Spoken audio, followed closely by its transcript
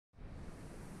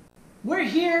We're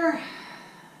here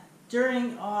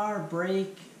during our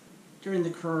break, during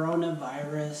the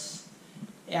coronavirus,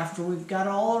 after we've got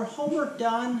all our homework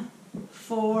done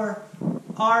for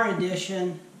our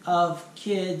edition of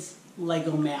Kids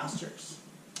Lego Masters.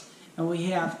 And we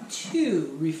have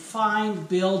two refined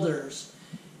builders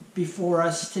before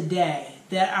us today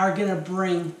that are going to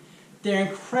bring their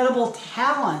incredible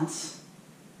talents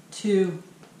to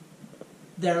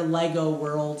their Lego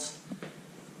worlds.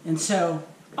 And so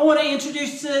I want to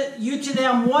introduce you to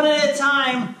them one at a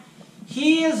time.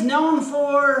 He is known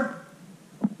for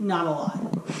not a lot,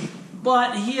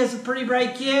 but he is a pretty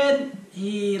bright kid.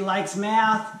 He likes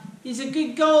math. He's a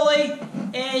good goalie,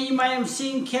 and you might have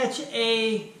seen catch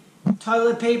a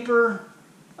toilet paper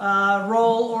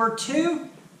roll or two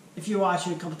if you watch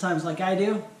it a couple times like I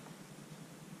do.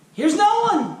 Here's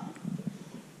Nolan.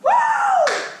 Woo!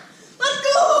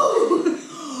 Let's go!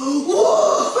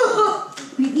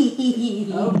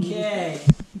 Okay.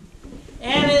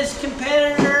 And his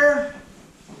competitor,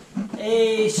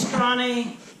 a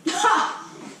scrawny,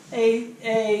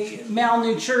 a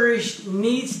malnourished,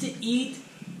 needs to eat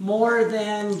more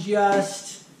than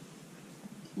just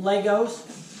Legos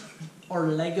or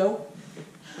Lego.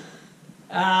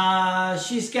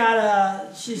 She's got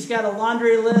a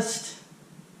laundry list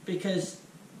because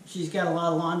she's got a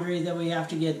lot of laundry that we have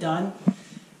to get done.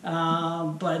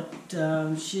 But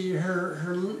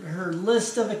her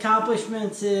list of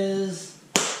accomplishments is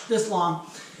this long.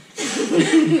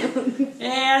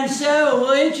 And so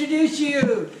we'll introduce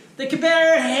you, the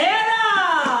competitor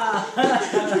Hannah.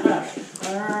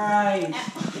 All right.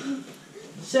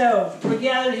 So we're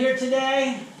gathered here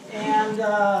today, and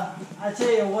I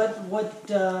tell you what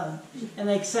an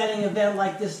exciting event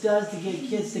like this does to get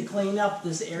kids to clean up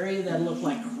this area that looked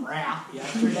like crap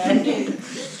yesterday.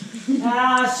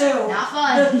 So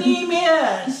the theme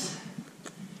is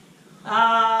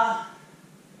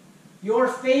your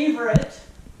favorite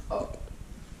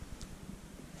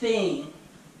thing,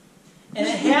 and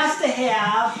it has to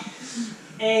have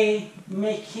a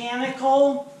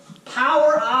mechanical,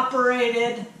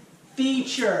 power-operated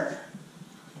feature.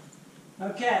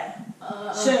 Okay,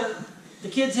 so the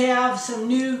kids have some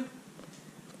new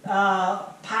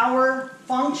power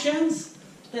functions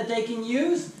that they can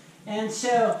use, and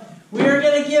so we're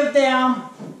going to give them,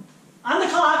 on the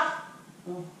clock,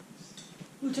 oh,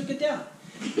 who took it down?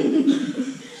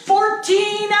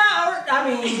 14 hours, 1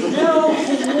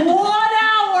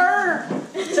 hour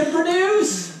to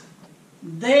produce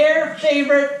their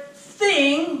favorite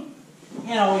thing.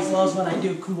 Hannah always loves when I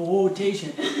do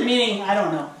quotation, meaning, I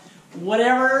don't know,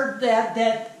 whatever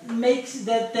that makes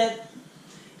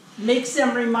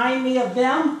them remind me of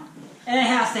them, and it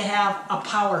has to have a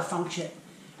power function.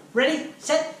 Ready,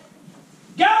 set,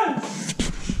 go!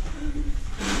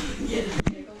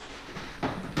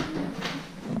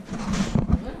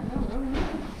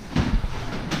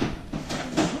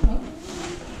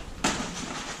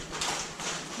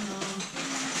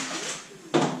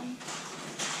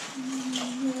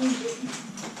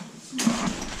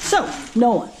 So,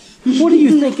 Nolan, what are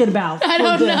you thinking about? I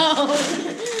don't know.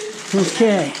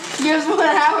 Okay. Here's 1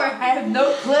 hour. I have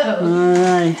no clue. All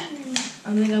right.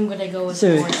 I think I'm gonna go with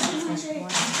So,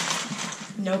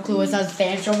 no clue what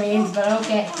substantial means, but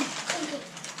okay.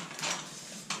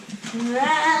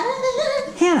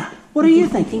 Hannah, what are you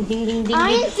thinking?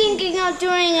 I'm thinking of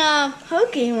doing a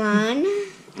Pokemon. I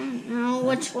don't know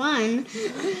which one.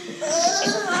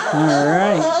 All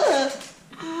right.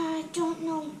 I don't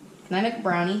know. Can I make a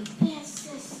brownie? Yes,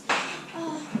 this.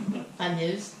 On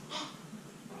news.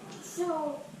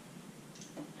 So,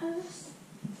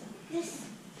 this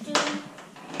dude.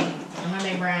 I'm gonna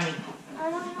make brownie. I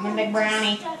don't know. I'm gonna make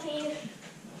brownie. Stuff here.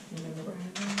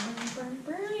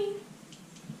 Brownie.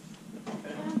 I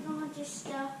don't know what this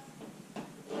stuff.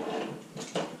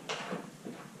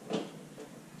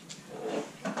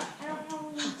 I don't know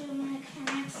when you do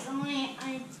mechanics. Only I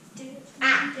do. I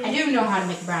do know how to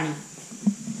make a brownie.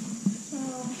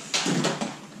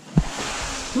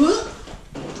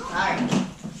 Alright.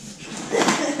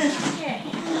 Okay.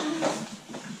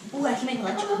 Ooh, I can make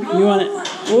electrical. You want it?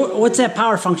 What's that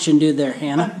power function do there,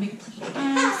 Hannah?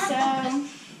 So,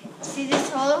 see this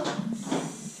hole?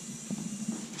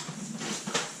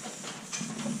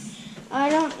 I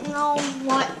don't know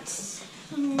what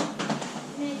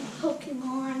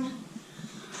Pokemon.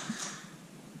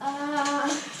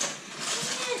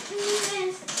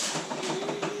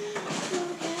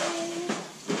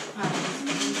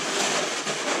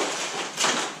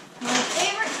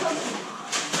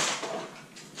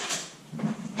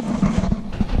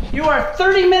 You are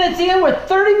 30 minutes in with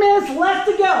 30 minutes left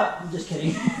to go. I'm just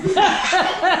kidding.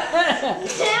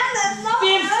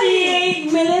 58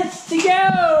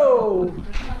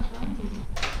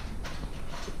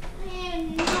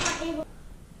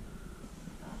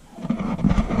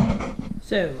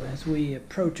 So, as we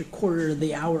approach a quarter of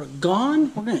the hour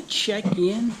gone, we're going to check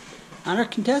in on our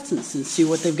contestants and see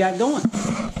what they've got going.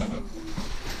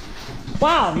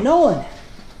 Wow, Nolan,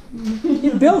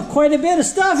 you built quite a bit of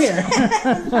stuff here.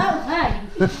 Oh, hi.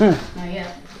 Not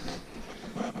yet.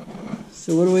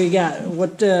 So what do we got?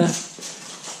 What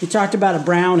you talked about a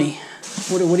brownie.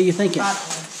 What are you thinking? I'm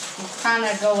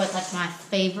trying to go with like my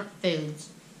favorite foods.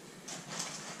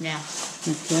 Yeah.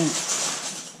 Okay.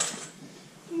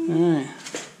 All right.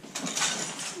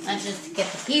 Let's just get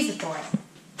the pizza for it.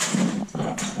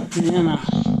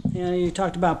 Yeah, you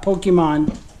talked about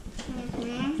Pokemon.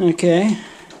 Okay.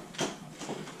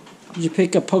 Did you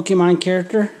pick a Pokemon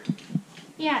character?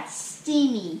 Yeah, it's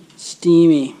Steamy.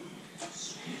 Steamy.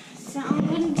 So I'm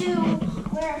going to do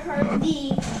where her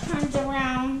D turns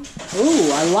around.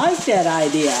 Ooh, I like that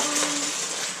idea.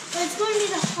 But it's going to be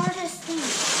the hardest thing.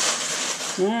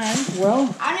 Alright,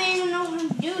 well. I don't even know how to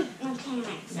do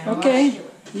mechanics. Okay,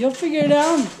 you'll figure it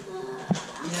out. You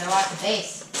gotta watch the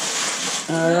face.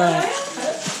 Alright.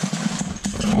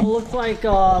 Well, looks like a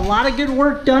lot of good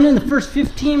work done in the first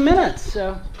 15 minutes,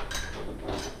 so.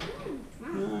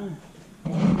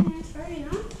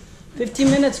 15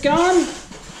 minutes gone,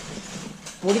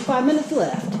 45 minutes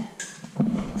left.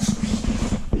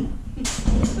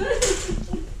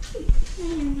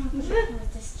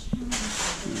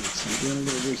 So I'm doing a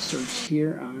little research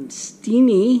here on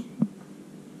Steamy,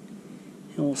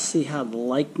 and we'll see how the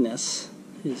likeness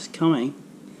is coming.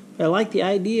 But I like the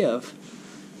idea of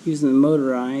using the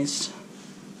motorized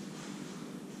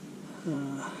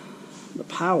the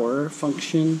power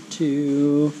function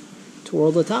to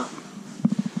twirl the top.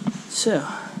 So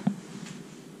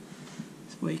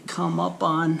we come up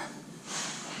on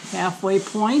halfway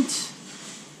point.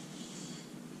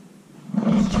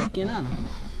 Let's check in on them.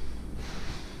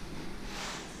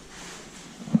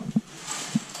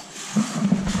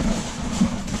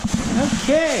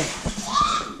 Okay.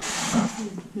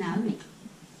 Now me.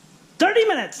 30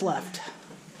 minutes left.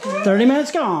 30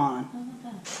 minutes gone.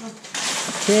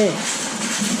 Okay.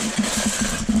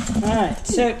 Alright,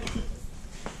 so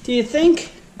do you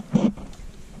think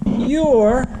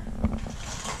your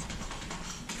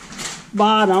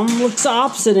bottom looks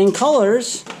opposite in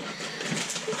colors?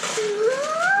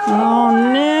 Oh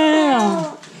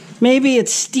no! Maybe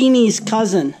it's Steenie's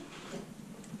cousin.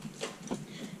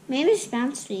 Maybe it's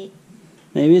Bounce Sweet.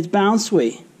 Maybe it's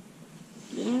Bounce-Wee.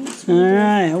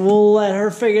 Alright, we'll let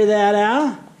her figure that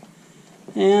out.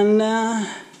 And,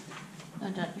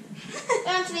 Don't touch me.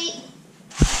 Bounce Sweet.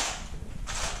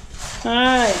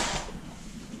 alright.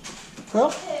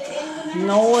 Well,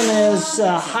 Nolan is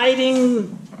hiding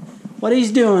what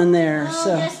he's doing there.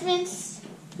 So, Adjustments.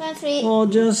 Bounce Sweet. little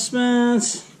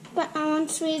adjustments. But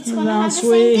Bounce Sweet's going to have the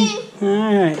Bounce-Wee. same thing.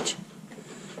 Alright.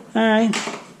 Alright.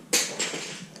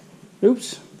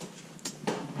 Oops.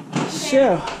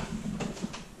 So,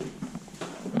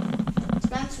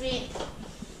 Bounce Sweet.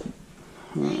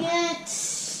 I get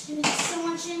there's so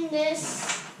much in this.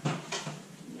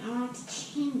 Now I have to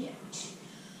change it.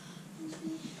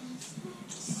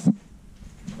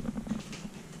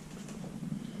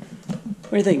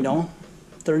 what do you think, Nolan?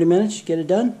 30 minutes, you get it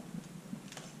done?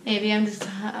 Maybe I'm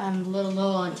a little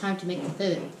low on time to make the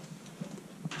food.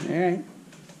 Alright.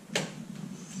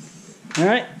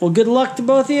 Alright, well, good luck to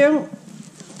both of you.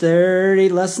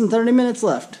 Less than 30 minutes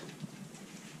left.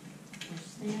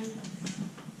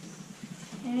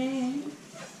 And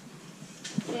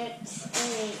get a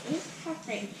cup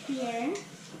right here.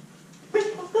 And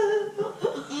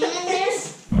there's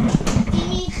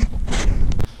Steamy.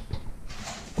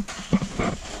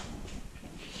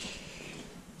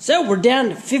 So we're down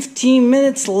to 15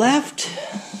 minutes left.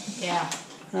 Yeah.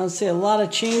 I would say a lot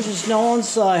of changes, Nolan,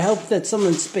 so I hope that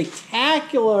something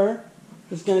spectacular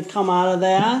is going to come out of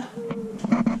that.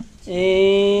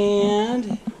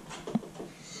 And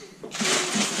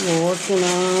we're working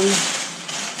on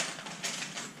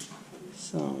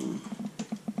some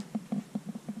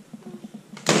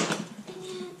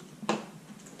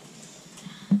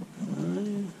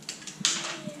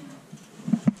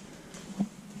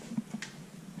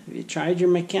have you tried your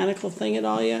mechanical thing at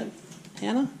all yet,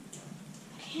 Hannah?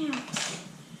 Can't.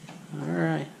 All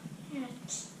right.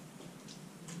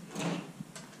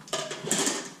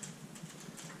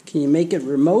 Can you make it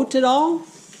remote at all?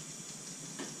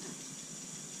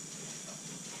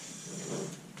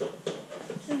 So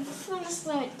I'm just going to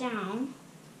slow it down.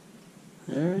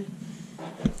 All right.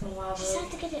 Just have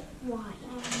to get it wide.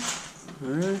 All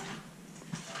right.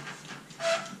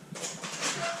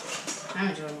 I'm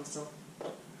enjoying myself.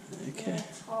 Okay.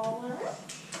 Taller.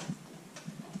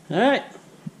 All right.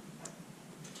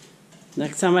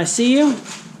 Next time I see you,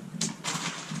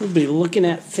 We'll be looking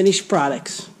at finished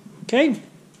products. Okay?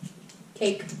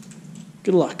 Cake.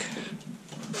 Good luck.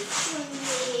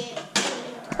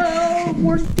 Oh,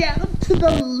 we're down to the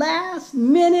last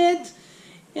minute.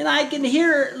 And I can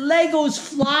hear Legos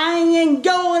flying and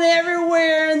going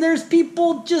everywhere. And there's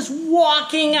people just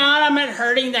walking on them and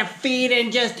hurting their feet.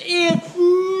 And just, it's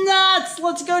nuts.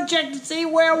 Let's go check to see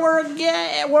where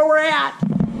we're at.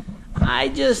 I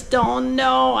just don't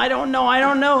know. I don't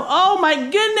know. Oh my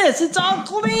goodness, it's all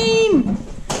clean.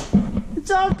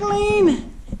 It's all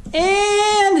clean.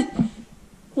 And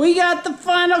we got the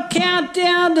final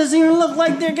countdown. Doesn't even look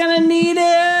like they're gonna need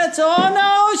it. Oh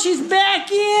no, she's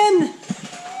back in.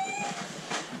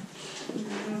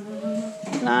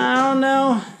 I don't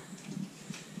know.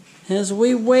 As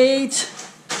we wait,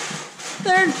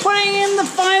 they're putting in the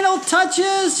final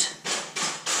touches.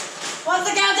 What's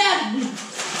the countdown?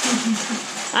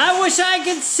 I wish I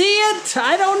could see it.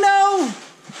 I don't know.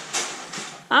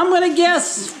 I'm gonna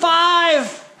guess 5,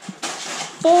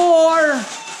 4,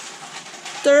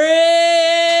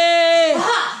 3,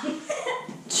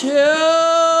 2,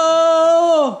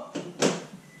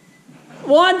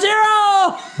 1,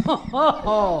 0. Boom!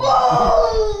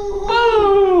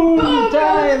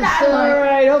 Time. All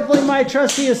right. Hopefully, my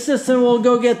trusty assistant will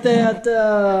go get that.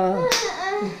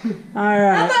 All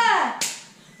right.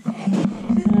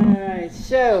 Alright,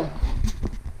 so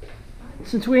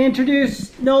since we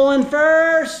introduced Nolan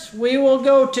first, we will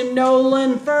go to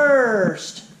Nolan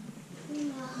first.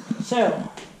 So,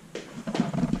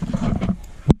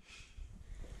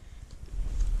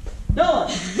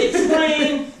 Nolan,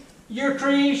 explain your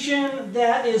creation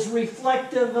that is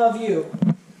reflective of you.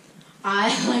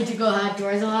 I like to go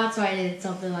outdoors a lot, so I did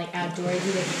something like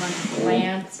outdoorsy, like a bunch of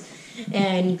plants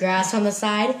and grass on the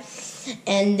side.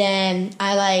 And then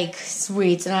I like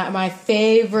sweets, and my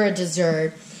favorite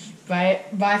dessert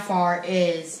by far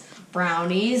is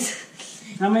brownies.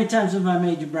 How many times have I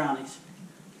made you brownies?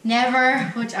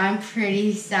 Never, which I'm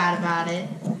pretty sad about it.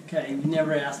 Okay, you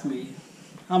never asked me.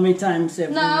 How many times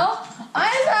have No,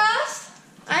 I asked.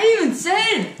 I even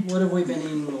said. What have we been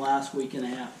eating the last week and a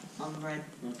half? Almond bread.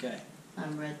 Okay.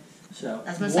 Almond bread. So,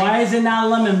 That's my why is it not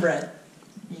lemon bread?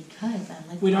 Because I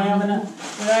like. We don't have enough.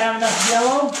 We don't have enough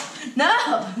yellow. No,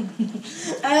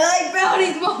 I like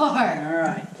brownies more. All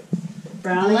right.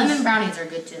 Brownies. Lemon brownies are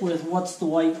good too. With what's the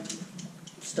white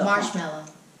stuff? Marshmallow.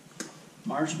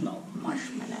 Marshmallow.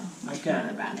 Marshmallow.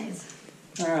 Okay. Brownies.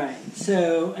 All right.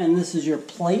 So, and this is your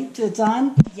plate it's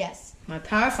on? Yes. My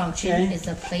power function Okay. is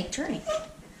the plate turning.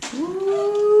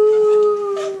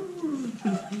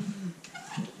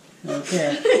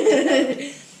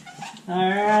 Okay. All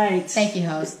right. Thank you,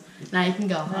 host. Now you can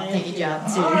go. I'll take a job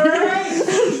too. All right.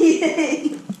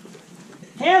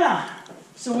 Hannah.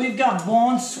 So we've got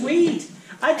Bound Sweet.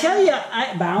 I tell you,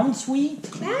 Bound Sweet.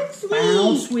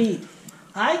 Bound Sweet.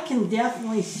 I can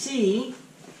definitely see.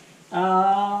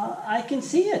 I can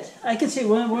see it. I can see.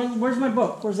 Where's my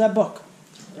book? Where's that book?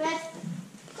 That's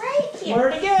right here.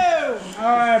 Where'd it go?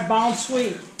 All right, Bound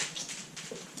Sweet.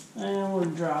 And we're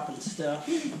dropping stuff.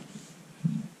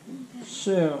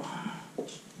 So,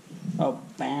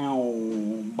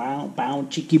 bow,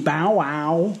 cheeky bow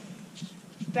wow.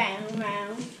 Brown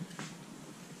round.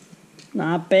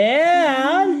 Not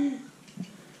bad.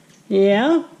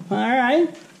 Yeah, all right.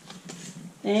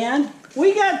 And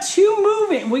we got two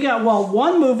moving. We got,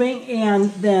 one moving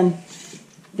and then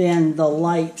the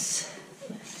lights.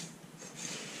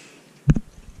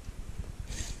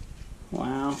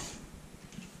 Wow.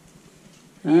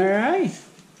 All right.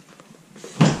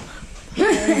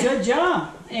 Very good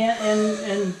job.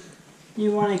 And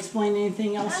you want to explain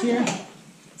anything else here? Okay.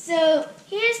 So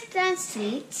here's Brown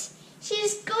Sweet.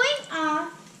 She's going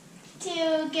off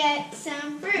to get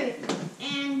some fruit.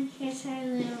 And here's her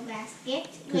little basket.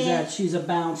 Because she's a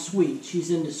Bound Sweet. She's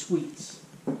into sweets.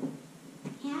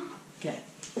 Yeah. Okay.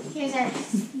 Here's our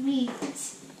sweet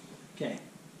Okay.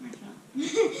 marshmallow.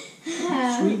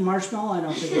 Sweet marshmallow? I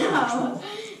don't think it's marshmallow.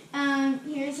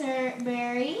 Here's her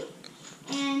berry.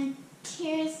 And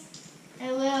here's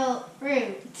a little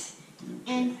fruit.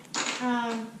 And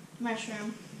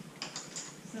mushroom.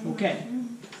 Okay.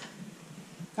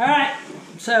 All right.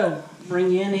 So,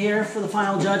 bring you in here for the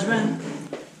final judgment.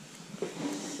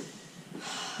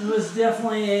 It was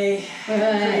definitely a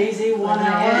crazy 1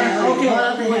 hour.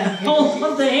 Okay. Hold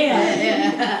up the hand.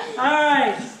 Yeah. All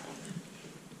right.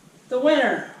 The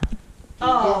winner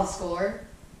Score.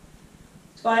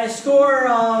 by a score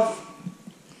of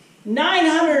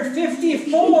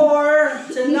 954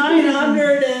 to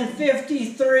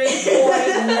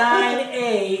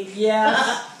 953.98.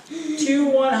 Yes,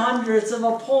 2/100ths of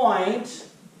a point.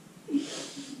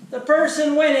 The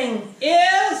person winning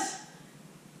is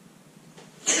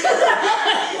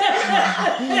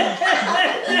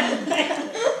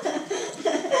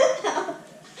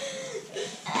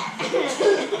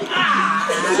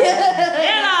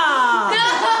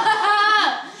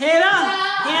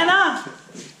Hannah,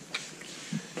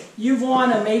 you've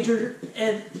won a major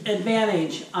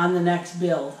advantage on the next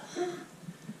build.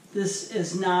 This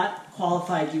has not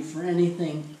qualified you for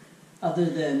anything other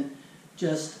than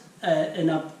just a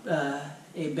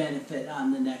benefit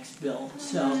on the next build.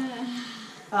 So,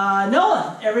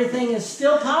 Nolan, everything is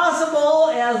still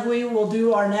possible as we will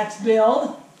do our next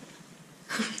build.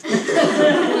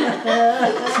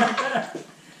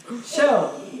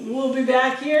 So, we'll be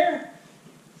back here.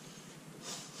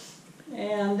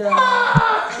 And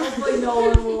hopefully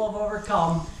Nolan will have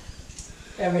overcome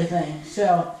everything.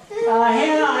 So,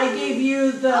 Hannah, I gave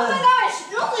you the. Oh my gosh,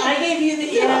 Nolan! I gave you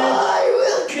the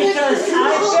edge because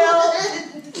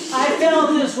I felt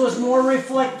this was more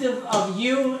reflective of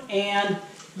you and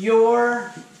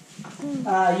your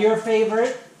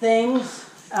favorite things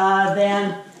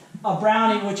than a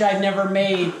brownie, which I've never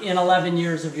made in 11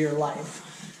 years of your life.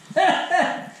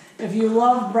 If you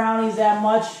love brownies that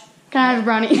much. Can I have a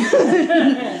brownie?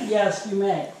 Yes, you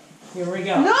may. Here we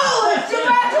go. No, it's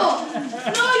tobacco!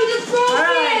 No, you just broke All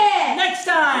right, it! next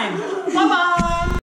time. Bye-bye.